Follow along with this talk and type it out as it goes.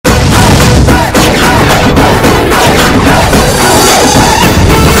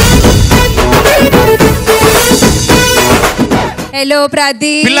Hello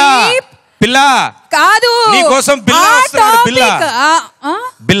Pradeep. బిల్లా కాదు, నీకోసం బిల్లా వస్తున్నాడు.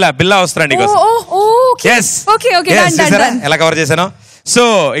 బిల్లా వస్తున్నాడు నీకోసం. ఎలా కవర్ చేశాను? సో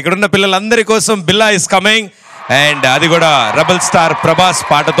ఇక్కడున్న పిల్లలందరి కోసం బిల్లా ఇస్ కమింగ్. అండ్ అది కూడా రెబల్ స్టార్ ప్రభాస్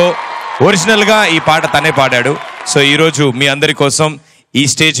పాటతో. ఒరిజినల్ గా ఈ పాట తనే పాడాడు. సో ఈ రోజు మీ అందరి కోసం ఈ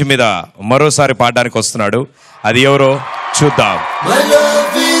స్టేజ్ మీద మరోసారి పాడడానికి వస్తున్నాడు. అది ఎవరో చూద్దాం.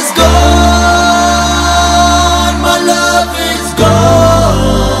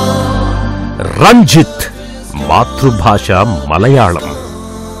 రంజిత్, మాతృభాష మలయాళం.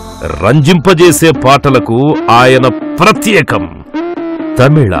 రంజింపజేసే పాటలకు ఆయన ప్రత్యేకం.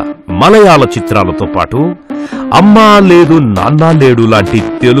 తమిళ, మలయాళ చిత్రాలతో పాటు అమ్మా లేదు నాన్నా లేడు లాంటి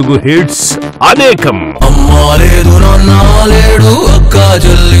తెలుగు హిట్స్ అనేకం.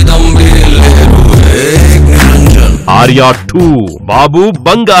 ఆర్యా 2, బాబు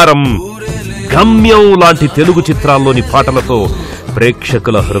బంగారం, గమ్యం లాంటి తెలుగు చిత్రాల్లోని పాటలతో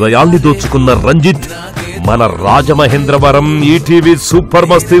ప్రేక్షకుల హృదయాల్ని దోచుకున్న రంజిత్ మన రాజమహేంద్రవరం ఈటీవీ సూపర్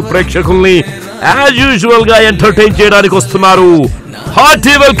మస్తీ ప్రేక్షకుల్ని యాజ్ యూజువల్ గా ఎంటర్టైన్ చేయడానికి వస్తున్నారు.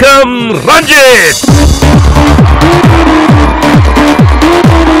 Hearty welcome Ranjith.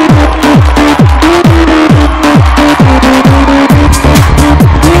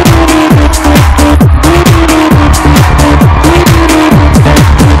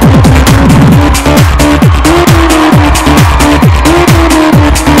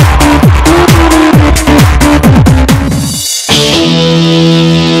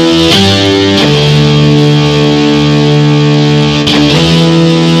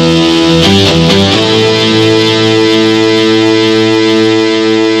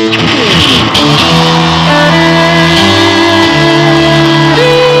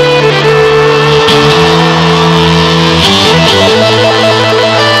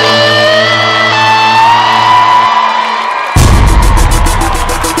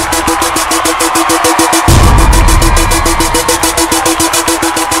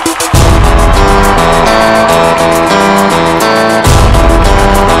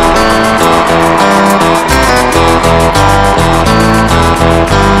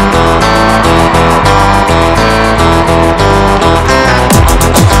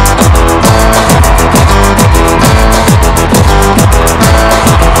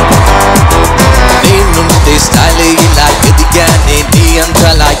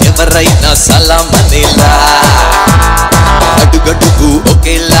 సలామనేలా అడుగడుగు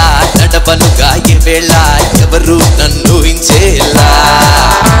ఒకేలా నడపనుగా ఏ వేళ ఎవరు నన్ను హించేలా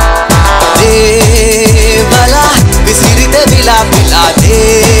దేవలా విసిరితే విలా విలాదే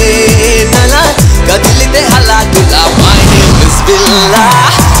నలా కదిలితే హలాగులా. మై నేమ్ ఇస్ బిల్లా,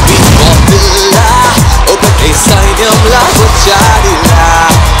 బిల్లా ఒకటే సైన్యంలా వచ్చాడిలా.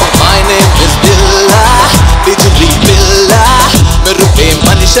 మై నేమ్ ఇస్ బిల్లా, బిజులి బిల్లా మెరుపే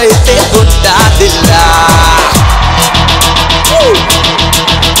మనిషి అయితే గుండాదిల్లా.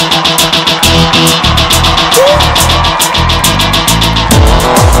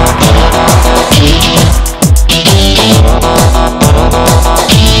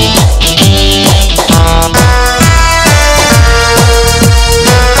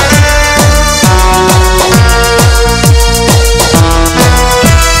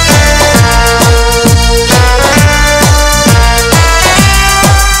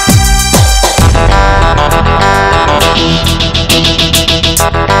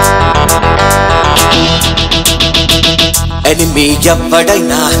 ఎనిమి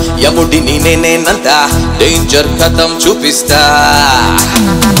ఎవ్వడైనా యముడిని నేనేనంత డేంజర్ కథం చూపిస్తా.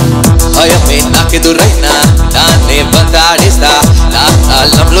 భయమే నాకెదురైనా దాన్నే బందాడిస్తా, నా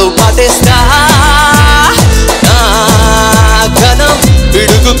కాలంలో పాటేస్తా. నా ఘనం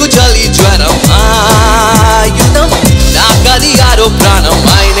పిడుగుకు చలి జ్వరం ఆయుధం, నా కది ఆరో ప్రాణం.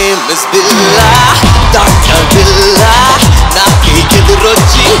 My name is Billa, doctor బిల్లా, నాకే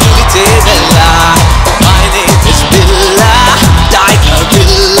ఎదురొచ్చి నిలిచేదల్లా. My name is Billa, doctor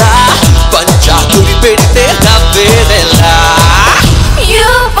బిల్లా, పంచాకురి పెడితే నవ్వేదెల్లా. You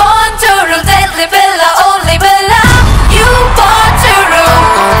born to rule, deadly Billa, only Billa. You born to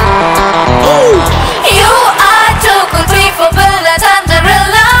rule. You are too good, 3 for Billa,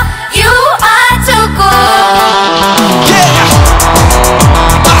 Tangerilla. You are too good. Yeah.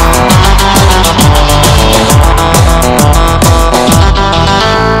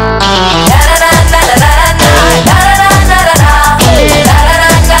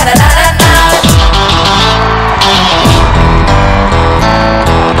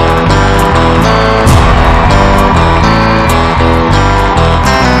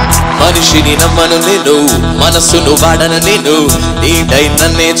 మనిషిని నమ్మను నేను, మనసును వాడను నేను, నీడై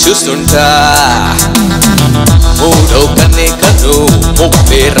నన్నే చూస్తుంటా. మూడో కన్నే కన్ను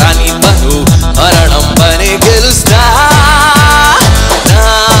ముప్పే రాని పను మరణం పనే గెలుస్తా నా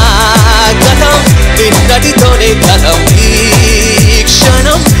గతం నిన్నటితోనే గతం ఈ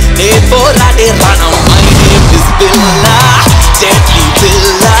క్షణం నే పోరాడే రణం my name is Billa deadly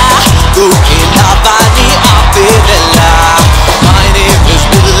బిల్లా దూకే నా బాని ఆపేదెల్లా my name is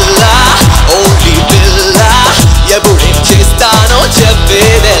Billa only బిల్లా ఎప్పుడేం చేస్తానో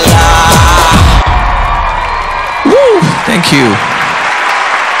చెప్పేదెల్లా. Thank you.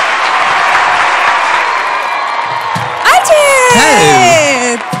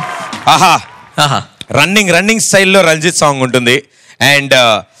 Ranjit! ఆహా Aha. రన్నింగ్ స్టైల్లో రంజిత్ సాంగ్ ఉంటుంది. అండ్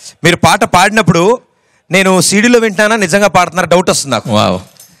మీరు పాట పాడినప్పుడు నేను సీడీలో వింటానా నిజంగా పాడుతున్నా డౌట్ వస్తుంది నాకు. Wow.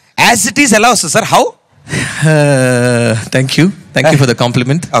 యాజ్ ఇట్ ఈస్ ఎలా వస్తుంది sir? How? Thank you. Thank you for the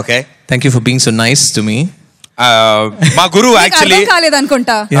compliment. Okay. Thank you for being so nice to me. మా గురువు actually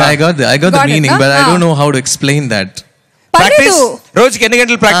కాలేదనుకుంటా. Yeah, I got the Got it, meaning, huh? but I don't know how to explain that. Practice రోజుకి ఎన్ని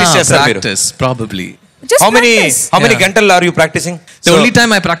గంటలు practice చేస్తారు మీరు? Practice, probably. Just how many practice. గంటలు are you practising? The only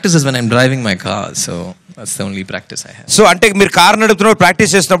time I practice is when I'm driving my car, so that's the only practice I have. So అంటే మీరు car నడుపుతున్నప్పుడు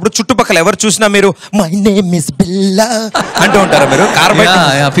practice చేసినప్పుడు చుట్టుపక్కల ఎవరు చూసినా మీరు మై నేమ్ ఇస్ బిల్లా అంటూ ఉంటారా మీరు? Car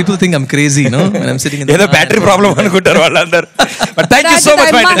Yeah, people think I'm crazy, no? When I'm sitting in the ఏదో car. బ్యాటరీ ప్రాబ్లం అనుకుంటారు వాళ్ళందరూ. But thank you so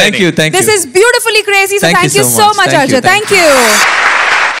much. Ranjit, Thank you. This is beautifully crazy, so Thank thank you you so so much. much, Thank you, Arjun. Thank you.